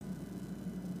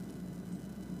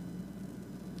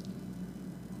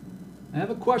I have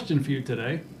a question for you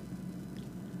today.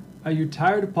 Are you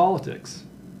tired of politics?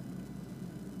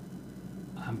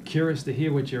 I'm curious to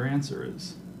hear what your answer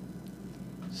is.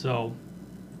 So,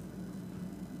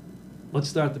 let's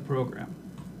start the program.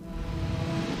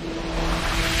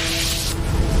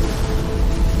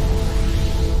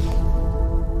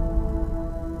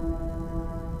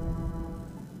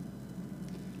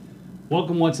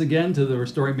 Welcome once again to the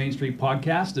Restoring Main Street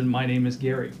podcast, and my name is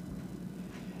Gary.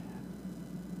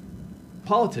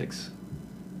 Politics.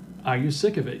 Are you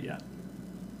sick of it yet?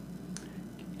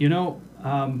 You know,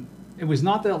 it was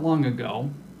not that long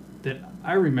ago that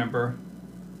I remember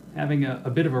having a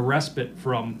bit of a respite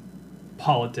from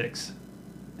politics,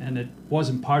 and it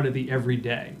wasn't part of the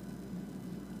everyday.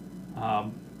 I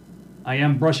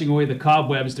am brushing away the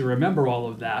cobwebs to remember all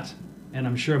of that, and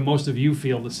I'm sure most of you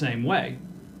feel the same way.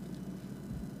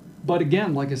 But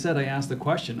again, like I said, I asked the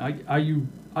question, are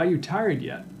you tired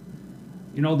yet?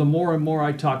 You know, the more and more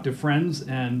I talk to friends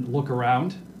and look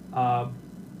around,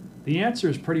 the answer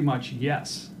is pretty much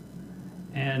yes.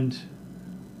 And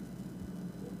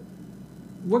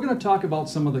we're going to talk about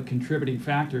some of the contributing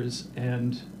factors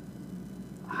and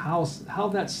how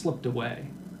that slipped away.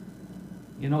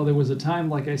 You know, there was a time,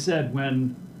 like I said,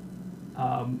 when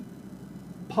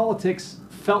politics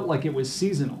felt like it was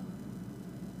seasonal.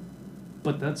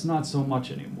 But that's not so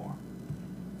much anymore.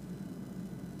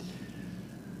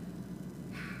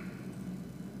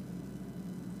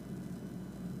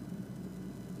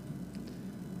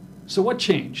 So what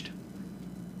changed?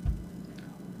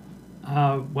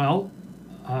 A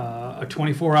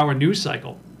 24-hour news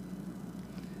cycle.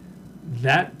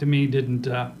 That, to me, didn't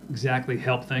exactly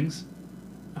help things.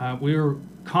 We were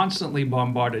constantly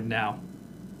bombarded now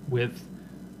with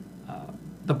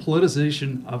the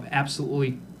politicization of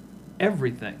absolutely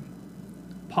everything.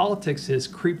 Politics has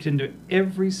creeped into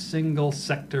every single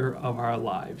sector of our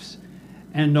lives.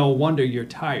 And no wonder you're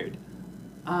tired.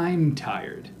 I'm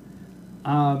tired.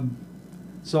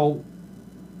 So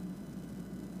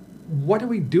what do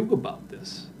we do about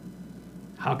this?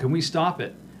 How can we stop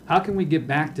it? How can we get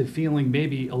back to feeling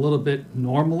maybe a little bit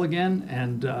normal again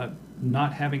and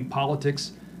not having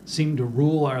politics seem to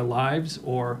rule our lives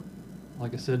or,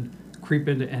 like I said, creep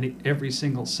into every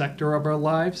single sector of our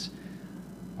lives?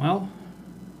 Well,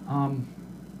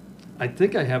 I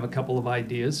think I have a couple of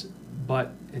ideas,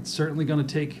 but it's certainly going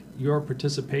to take your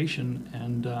participation,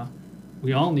 and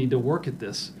we all need to work at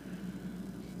this.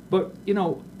 But, you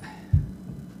know,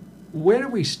 where do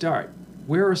we start?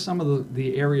 Where are some of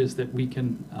the areas that we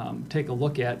can take a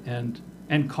look at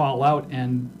and call out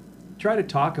and try to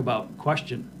talk about,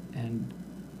 question, and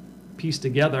piece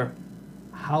together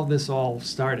how this all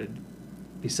started,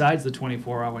 besides the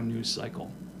 24-hour news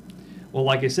cycle? Well,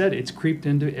 like I said, it's creeped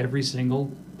into every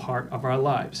single part of our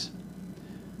lives.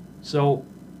 So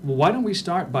why don't we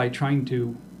start by trying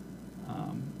to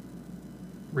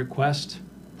request,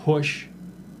 push,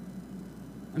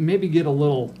 and maybe get a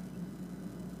little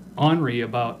ornery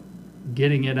about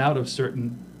getting it out of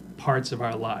certain parts of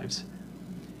our lives.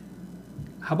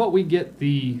 How about we get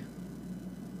the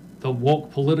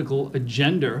woke political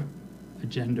agenda,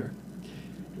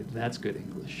 that's good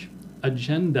English,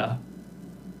 agenda,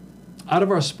 out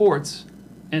of our sports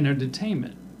and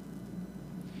entertainment.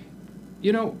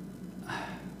 You know,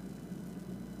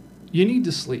 you need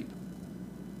to sleep.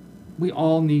 We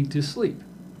all need to sleep.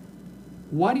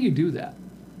 Why do you do that?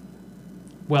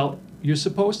 Well, you're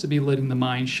supposed to be letting the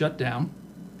mind shut down.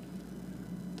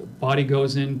 The body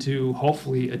goes into,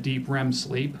 hopefully, a deep REM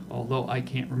sleep, although I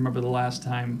can't remember the last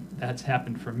time that's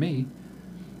happened for me.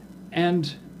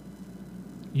 And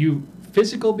you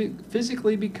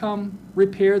physically become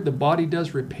repaired. The body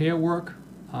does repair work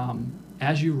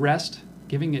as you rest,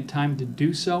 giving it time to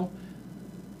do so.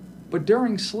 But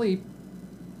during sleep,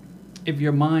 if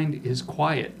your mind is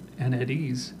quiet and at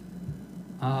ease,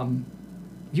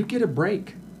 you get a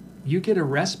break. You get a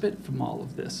respite from all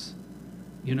of this.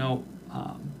 You know,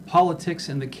 politics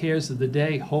and the cares of the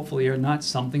day hopefully are not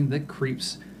something that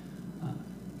creeps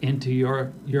into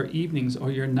your evenings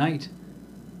or your night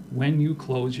when you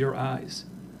close your eyes.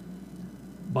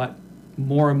 But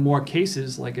more and more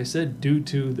cases, like I said, due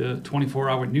to the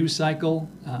 24-hour news cycle,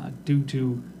 due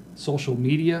to social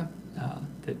media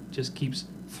that just keeps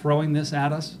throwing this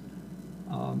at us,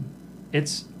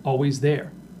 it's always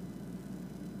there.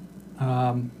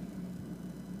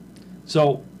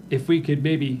 So if we could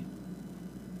maybe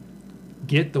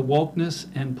get the wokeness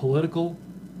and political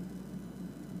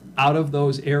out of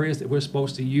those areas that we're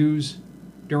supposed to use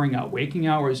during our waking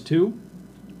hours too.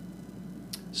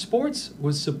 Sports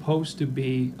was supposed to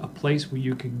be a place where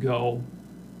you could go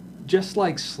just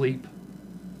like sleep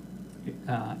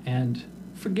and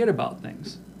forget about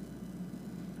things.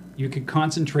 You could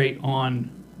concentrate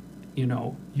on,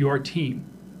 your team,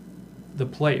 the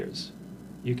players.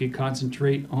 You could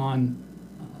concentrate on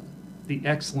the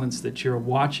excellence that you're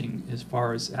watching as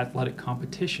far as athletic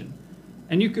competition.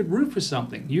 And you could root for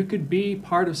something. You could be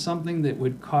part of something that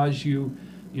would cause you,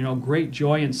 great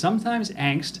joy and sometimes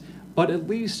angst, but at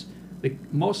least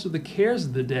most of the cares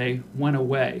of the day went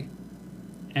away.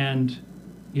 And,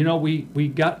 we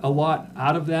got a lot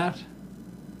out of that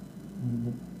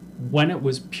when it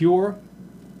was pure,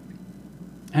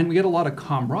 and we get a lot of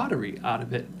camaraderie out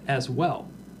of it as well.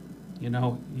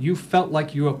 You felt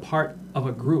like you were part of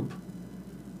a group,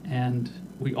 and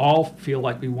we all feel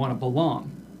like we want to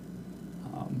belong.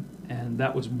 And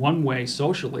that was one way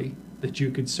socially that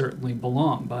you could certainly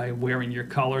belong, by wearing your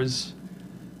colors,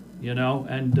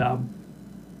 and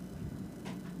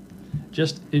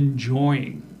just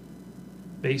enjoying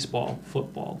baseball,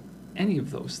 football, any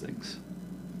of those things.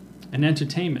 And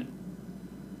entertainment.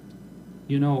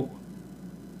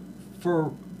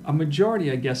 For a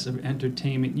majority, I guess, of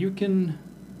entertainment, you can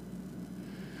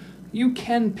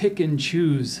pick and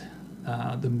choose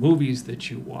the movies that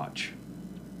you watch.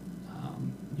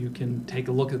 You can take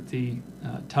a look at the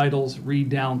titles, read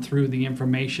down through the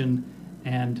information,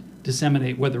 and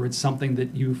disseminate whether it's something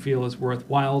that you feel is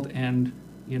worthwhile and,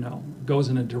 goes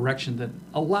in a direction that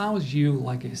allows you,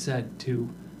 like I said, to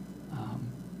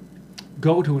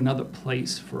go to another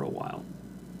place for a while.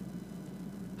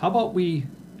 How about we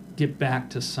get back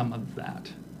to some of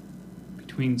that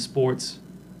between sports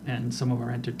and some of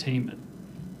our entertainment?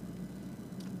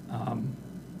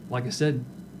 Like I said,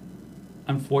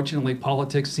 unfortunately,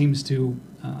 politics seems to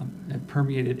have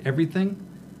permeated everything,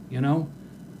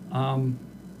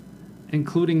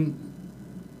 including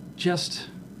just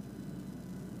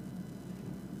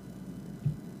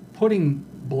putting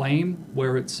blame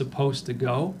where it's supposed to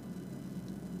go.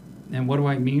 And what do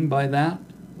I mean by that?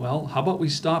 Well, how about we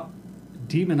stop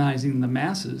demonizing the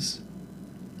masses,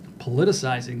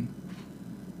 politicizing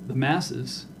the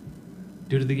masses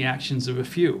due to the actions of a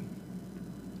few?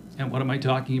 And what am I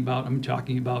talking about? I'm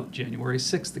talking about January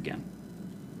 6th again.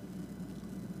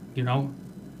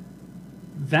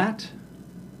 That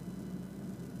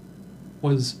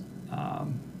was a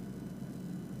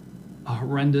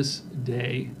horrendous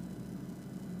day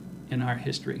in our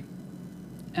history,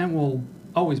 and will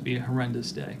always be a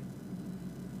horrendous day.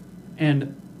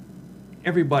 And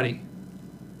everybody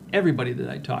that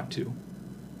I talk to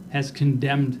has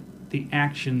condemned the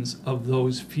actions of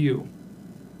those few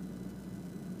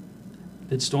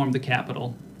that stormed the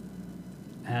Capitol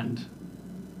and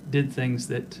did things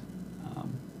that,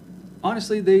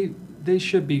 honestly, they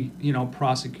should be,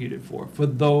 prosecuted for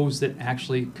those that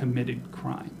actually committed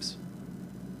crimes.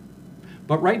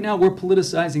 But right now we're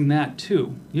politicizing that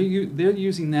too. They're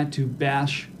using that to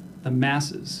bash the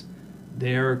masses.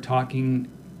 They're talking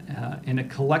in a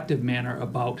collective manner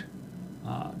about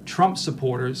Trump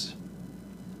supporters,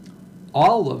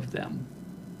 all of them,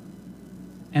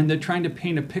 and they're trying to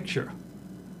paint a picture,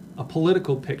 a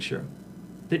political picture,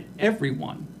 that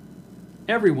everyone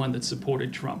that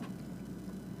supported Trump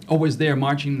or was there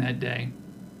marching that day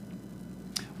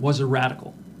was a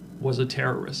radical, was a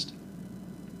terrorist.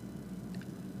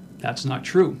 That's not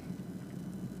true.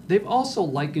 They've also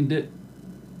likened it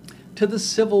to the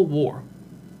Civil War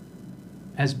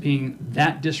as being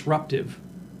that disruptive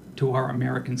to our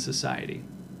American society.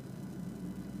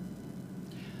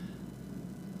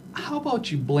 How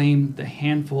about you blame the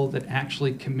handful that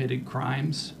actually committed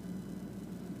crimes?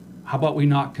 How about we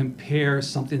not compare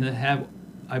something that had,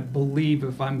 I believe,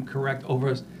 if I'm correct,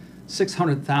 over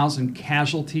 600,000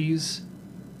 casualties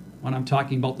when I'm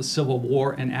talking about the Civil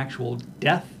War and actual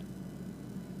death?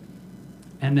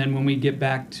 And then when we get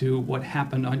back to what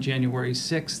happened on January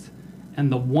 6th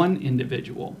and the one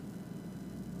individual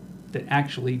that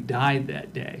actually died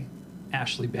that day,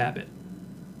 Ashley Babbitt.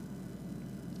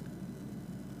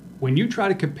 When you try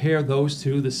to compare those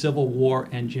two, the Civil War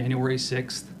and January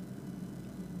 6th,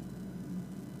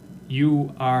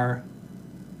 you are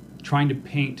trying to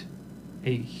paint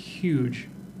a huge,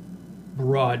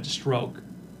 broad stroke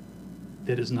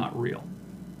that is not real.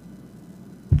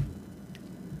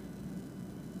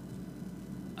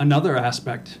 Another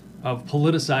aspect of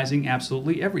politicizing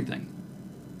absolutely everything.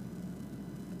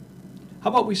 How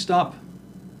about we stop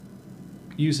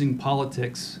using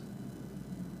politics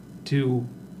to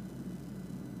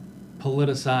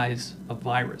politicize a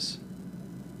virus?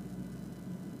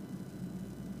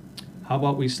 How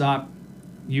about we stop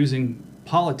using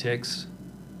politics,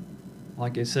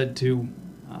 like I said, to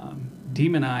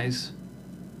demonize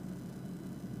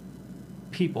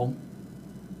people,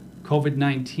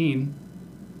 COVID-19,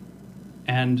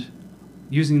 and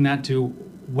using that to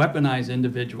weaponize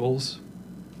individuals,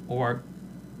 or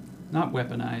not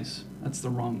weaponize, that's the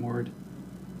wrong word,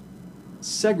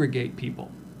 segregate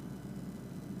people.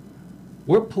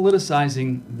 We're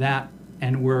politicizing that,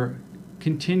 and we're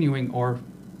continuing, or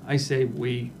I say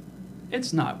we,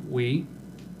 it's not we,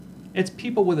 it's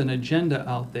people with an agenda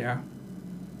out there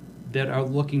that are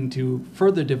looking to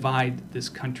further divide this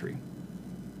country.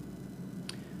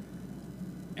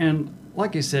 And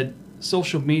like I said,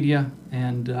 social media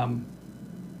and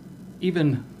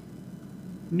even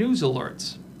news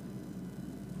alerts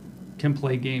can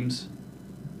play games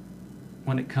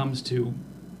when it comes to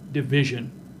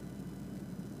division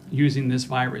using this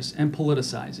virus and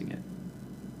politicizing it.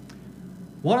 I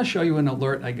want to show you an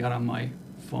alert I got on my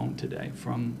phone today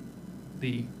from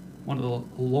one of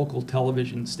the local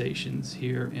television stations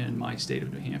here in my state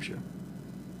of New Hampshire.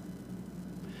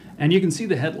 And you can see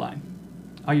the headline: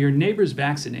 "Are your neighbors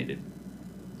vaccinated?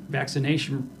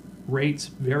 Vaccination rates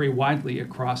vary widely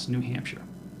across New Hampshire."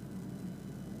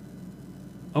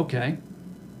 Okay.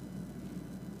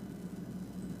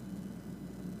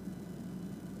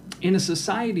 In a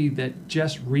society that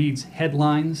just reads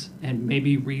headlines and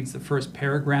maybe reads the first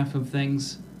paragraph of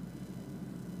things,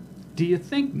 do you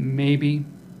think maybe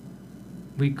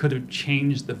we could have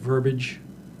changed the verbiage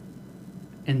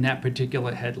in that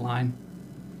particular headline?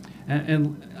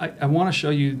 And I want to show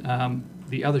you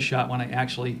the other shot when I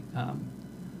actually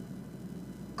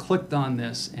clicked on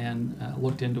this and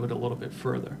looked into it a little bit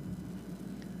further.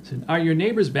 So, are your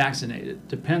neighbors vaccinated?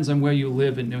 Depends on where you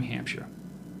live in New Hampshire.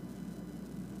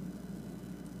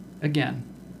 Again,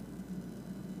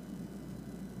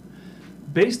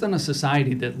 based on a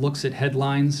society that looks at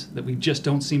headlines that we just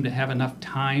don't seem to have enough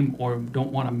time, or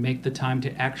don't want to make the time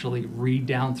to actually read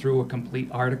down through a complete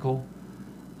article,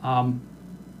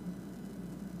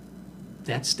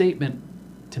 that statement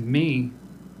to me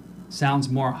sounds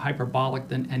more hyperbolic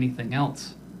than anything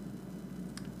else.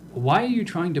 Why are you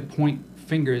trying to point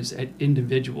fingers at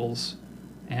individuals,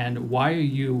 and why are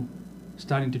you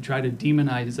starting to try to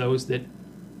demonize those that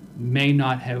may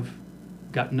not have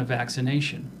gotten a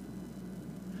vaccination?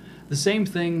 The same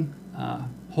thing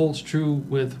holds true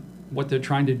with what they're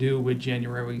trying to do with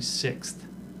January 6th.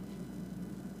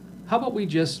 How about we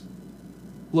just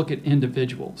look at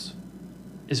individuals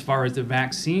as far as the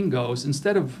vaccine goes,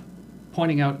 instead of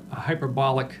pointing out a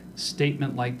hyperbolic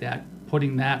statement like that,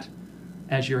 putting that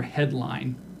as your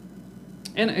headline.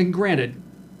 And granted,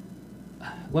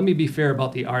 let me be fair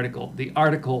about the article. The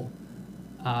article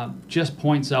just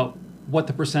points out what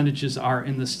the percentages are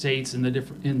in the states, in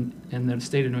the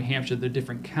state of New Hampshire, the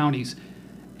different counties,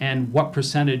 and what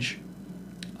percentage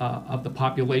of the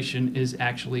population is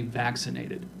actually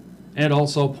vaccinated. It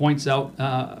also points out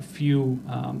a few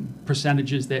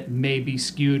percentages that may be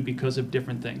skewed because of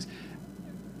different things.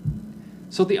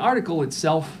 So the article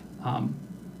itself,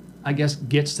 I guess,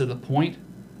 gets to the point,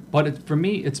 but for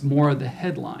me, it's more of the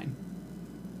headline.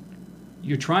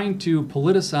 You're trying to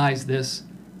politicize this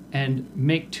and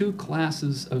make two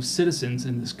classes of citizens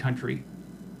in this country,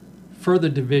 further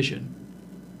division,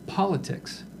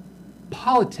 politics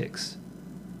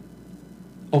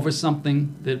over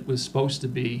something that was supposed to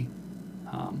be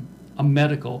a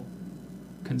medical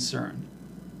concern,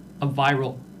 a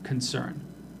viral concern,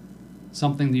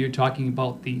 something that you're talking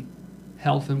about the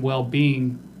health and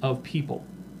well-being of people.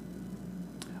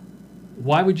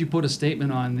 Why would you put a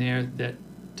statement on there that,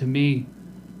 to me,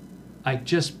 I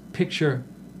just picture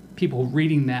people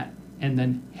reading that and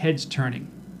then heads turning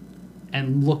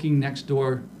and looking next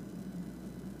door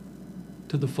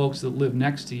to the folks that live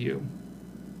next to you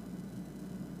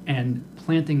and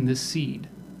planting this seed?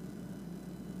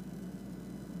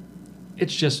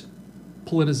 It's just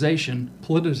politicization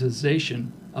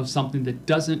of something that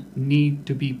doesn't need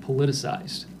to be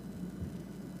politicized.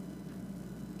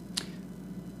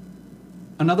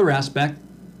 Another aspect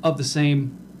of the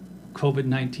same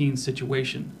COVID-19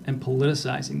 situation and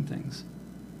politicizing things.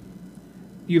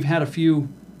 You've had a few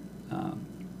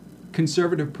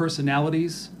conservative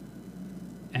personalities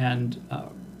and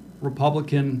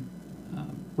Republican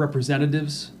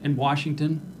representatives in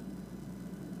Washington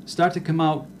start to come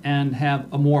out and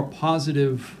have a more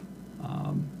positive,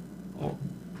 or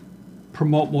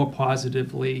promote more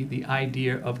positively the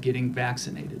idea of getting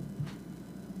vaccinated.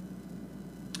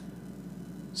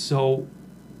 So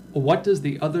what does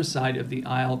the other side of the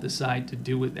aisle decide to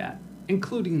do with that,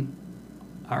 including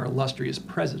our illustrious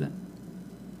president?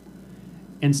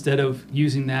 Instead of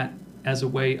using that as a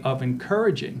way of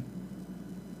encouraging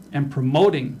and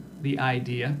promoting the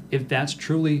idea, if that's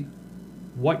truly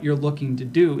what you're looking to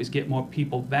do, is get more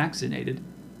people vaccinated,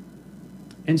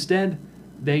 instead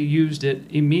they used it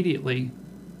immediately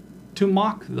to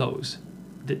mock those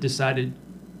that decided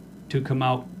to come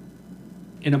out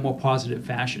in a more positive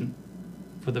fashion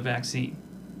for the vaccine.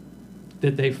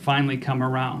 That they've finally come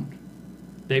around.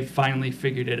 They've finally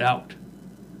figured it out.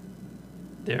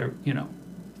 They're,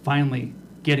 finally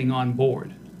getting on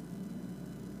board.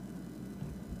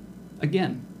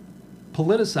 Again,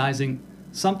 politicizing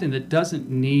something that doesn't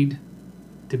need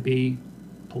to be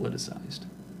politicized.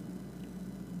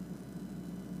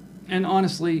 And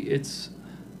honestly,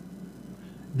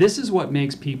 this is what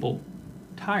makes people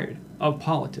tired of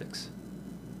politics,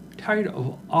 tired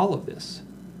of all of this.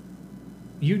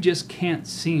 You just can't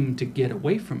seem to get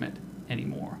away from it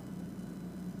anymore.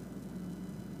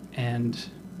 And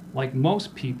like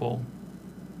most people,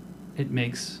 it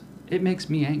makes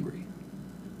me angry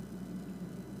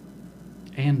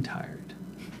and tired.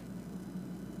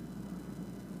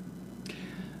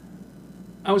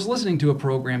 I was listening to a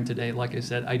program today. Like I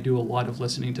said, I do a lot of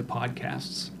listening to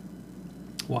podcasts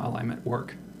while I'm at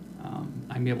work.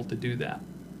 I'm able to do that.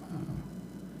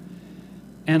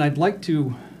 And I'd like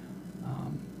to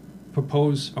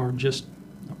propose the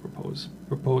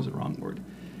wrong word,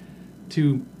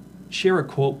 to share a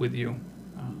quote with you.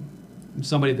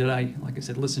 Somebody that I, like I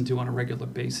said, listen to on a regular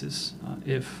basis.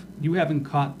 If you haven't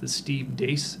caught the Steve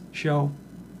Deace show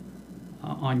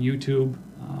on YouTube,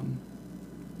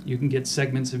 you can get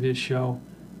segments of his show.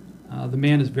 The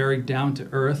man is very down to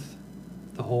earth.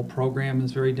 The whole program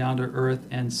is very down to earth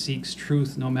and seeks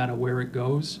truth no matter where it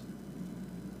goes.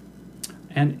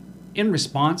 And in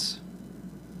response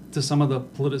to some of the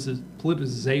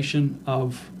politicization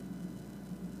of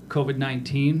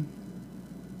COVID-19,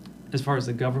 as far as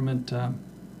the government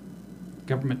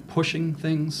pushing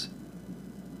things,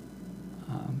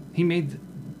 he made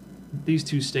these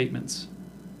two statements.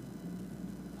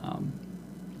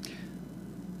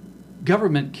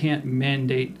 Government can't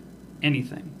mandate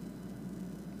anything.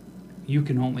 You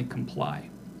can only comply.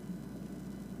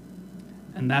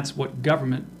 And that's what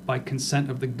government, by consent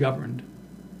of the governed,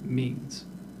 means.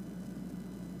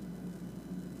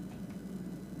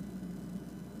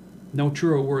 No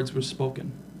truer words were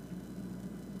spoken.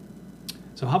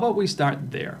 So how about we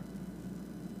start there?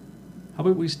 How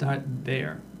about we start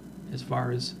there as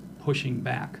far as pushing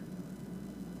back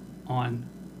on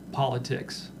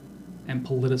politics and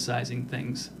politicizing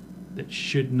things that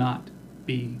should not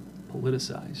be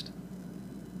politicized?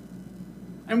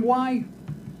 And why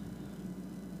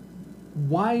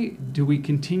do we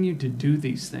continue to do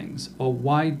these things? Or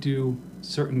why do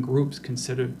certain groups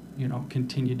continue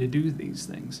to do these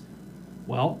things?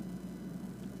 Well,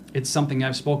 it's something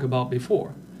I've spoke about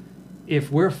before.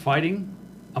 If we're fighting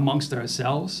amongst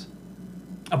ourselves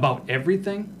about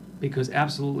everything, because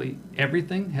absolutely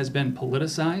everything has been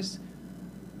politicized,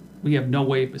 we have no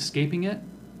way of escaping it,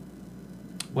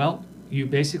 well, you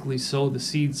basically sow the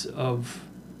seeds of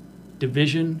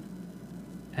division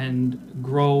and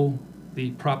grow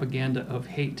the propaganda of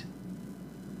hate.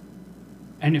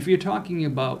 And if you're talking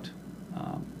about,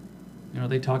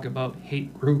 they talk about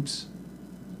hate groups,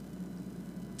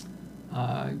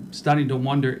 starting to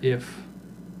wonder if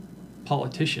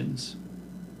politicians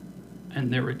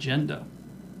and their agenda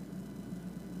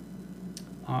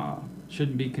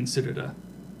shouldn't be considered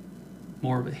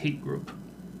more of a hate group.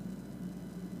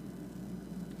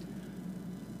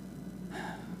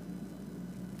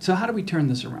 So how do we turn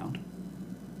this around?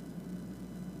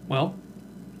 Well,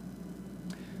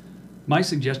 my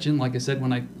suggestion, like I said,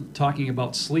 when I'm talking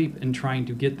about sleep and trying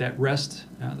to get that rest,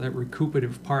 that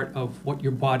recuperative part of what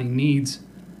your body needs,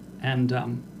 and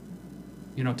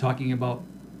talking about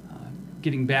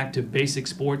getting back to basic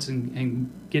sports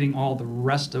and getting all the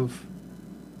rest of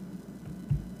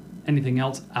anything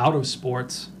else out of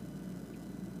sports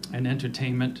and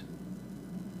entertainment.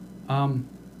 How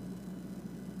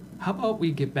about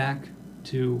we get back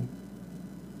to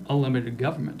a limited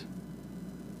government?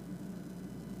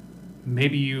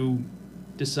 Maybe you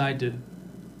decide to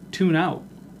tune out,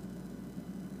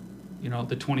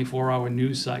 the 24-hour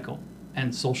news cycle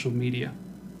and social media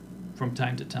from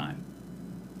time to time.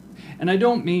 And I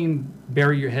don't mean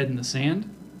bury your head in the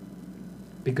sand,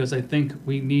 because I think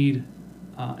we need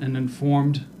an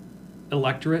informed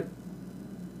electorate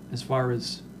as far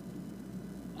as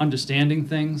understanding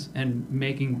things and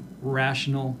making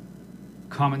rational,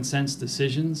 common sense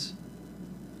decisions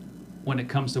when it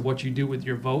comes to what you do with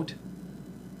your vote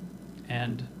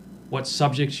and what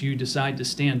subjects you decide to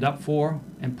stand up for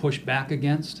and push back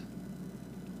against.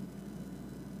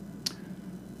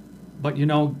 But,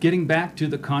 getting back to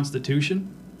the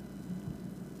Constitution,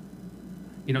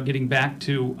 getting back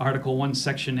to Article 1,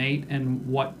 Section 8, and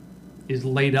what is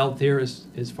laid out there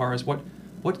as far as what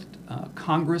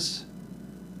Congress,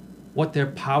 what their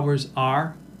powers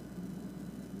are,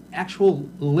 actual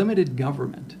limited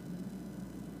government.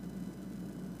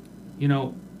 You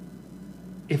know,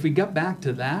 if we got back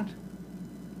to that,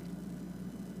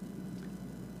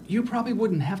 you probably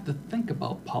wouldn't have to think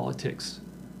about politics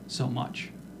so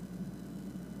much,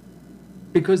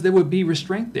 because there would be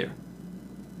restraint there.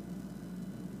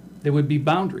 There would be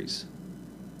boundaries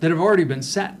that have already been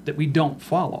set that we don't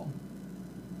follow.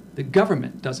 The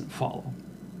government doesn't follow.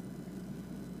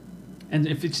 And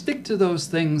if you stick to those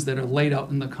things that are laid out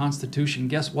in the Constitution,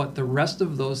 guess what? The rest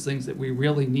of those things that we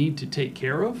really need to take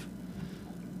care of,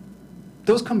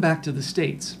 those come back to the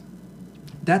states.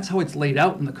 That's how it's laid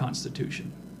out in the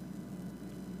Constitution.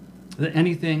 That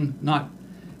anything not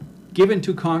given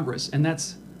to Congress, and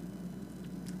that's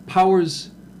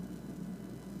powers,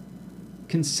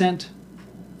 consent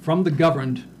from the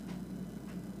governed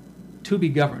to be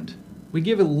governed. We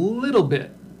give a little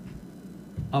bit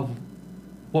of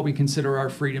what we consider our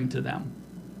freedom to them.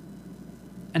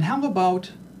 And how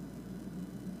about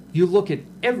you look at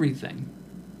everything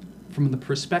from the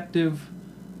perspective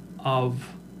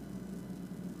of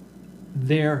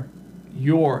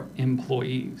your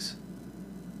employees.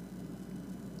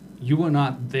 You are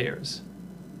not theirs.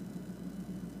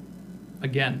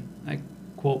 Again, I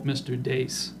quote Mr.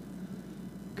 Dace.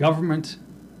 Governments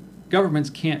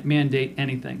can't mandate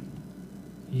anything.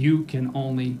 You can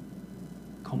only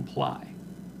comply.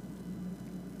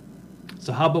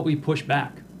 So how about we push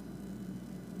back?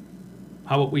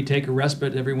 How about we take a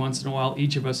respite every once in a while,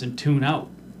 each of us, and tune out?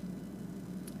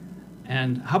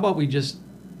 And how about we just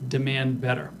demand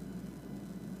better?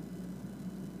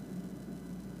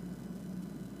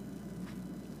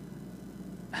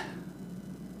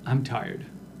 I'm tired.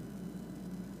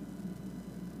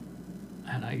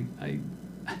 And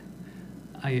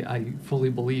I fully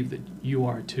believe that you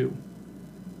are too.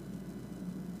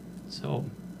 So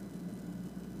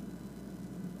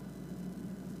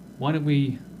why don't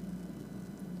we,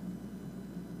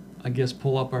 I guess,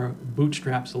 pull up our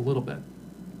bootstraps a little bit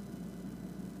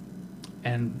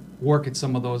and work at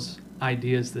some of those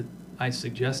ideas that I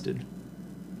suggested.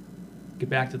 Get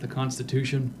back to the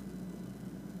Constitution,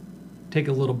 take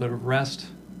a little bit of rest,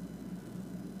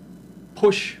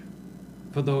 push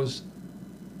for those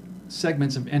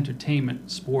segments of entertainment,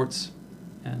 sports,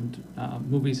 and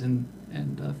movies and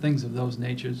things of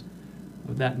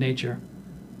that nature,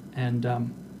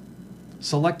 and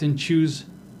select and choose,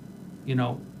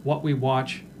 what we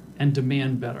watch, and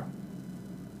demand better.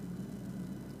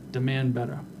 Demand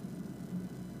better.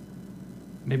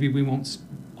 Maybe we won't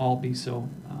all be so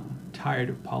tired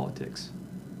of politics.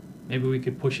 Maybe we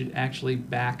could push it actually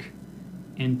back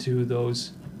into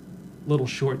those little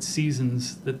short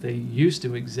seasons that they used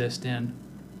to exist in,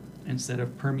 instead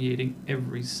of permeating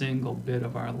every single bit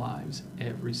of our lives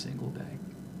every single day.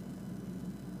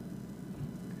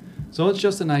 So it's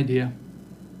just an idea.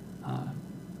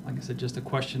 Like I said, just a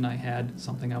question I had,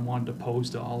 something I wanted to pose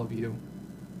to all of you.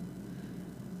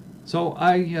 So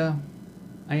I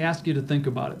ask you to think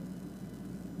about it.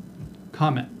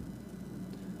 Comment.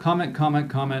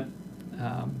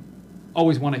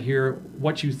 Always want to hear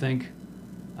what you think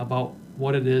about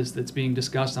what it is that's being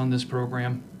discussed on this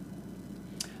program.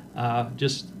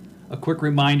 Just a quick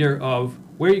reminder of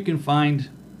where you can find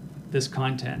this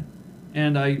content.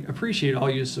 And I appreciate all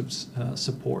your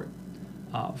support.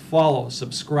 Follow,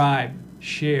 subscribe,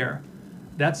 share.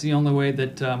 That's the only way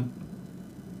that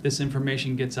this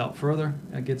information gets out further,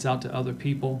 gets out to other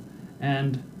people.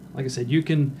 And like I said, you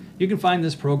can find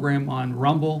this program on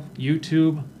Rumble,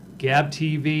 YouTube, Gab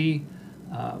TV.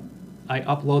 I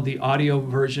upload the audio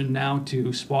version now to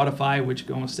Spotify, which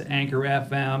goes to Anchor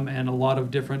FM and a lot of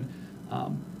different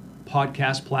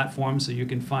podcast platforms, so you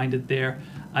can find it there.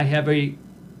 I have a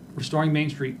Restoring Main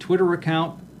Street Twitter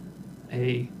account,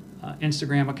 a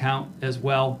Instagram account as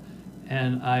well,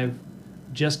 and I've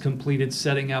just completed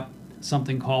setting up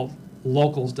something called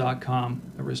locals.com,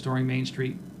 a Restoring Main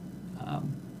Street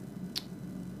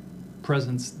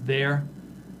presence there,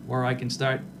 where I can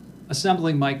start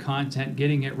assembling my content,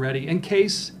 getting it ready in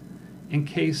case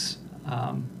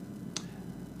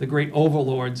the great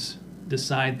overlords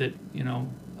decide that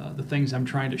the things I'm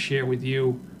trying to share with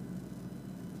you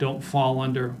don't fall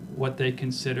under what they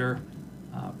consider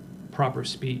proper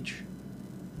speech.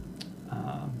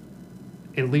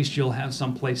 At least you'll have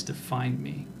some place to find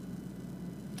me.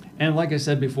 And like I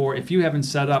said before, if you haven't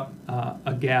set up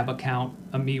a Gab account,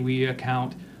 a MeWe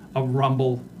account, a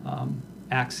Rumble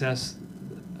access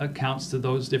accounts to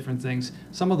those different things,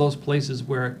 some of those places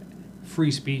where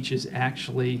free speech is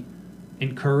actually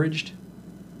encouraged,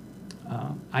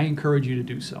 I encourage you to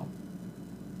do so.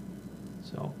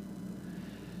 So,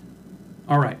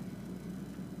 all right.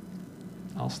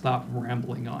 I'll stop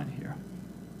rambling on here.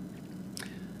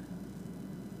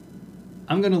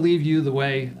 I'm going to leave you the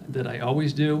way that I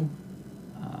always do,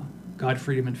 God,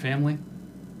 freedom, and family,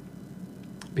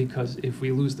 because if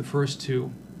we lose the first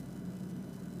two,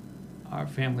 our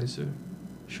families are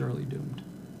surely doomed.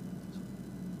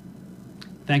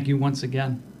 Thank you once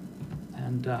again,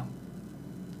 and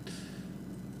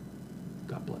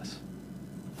God bless.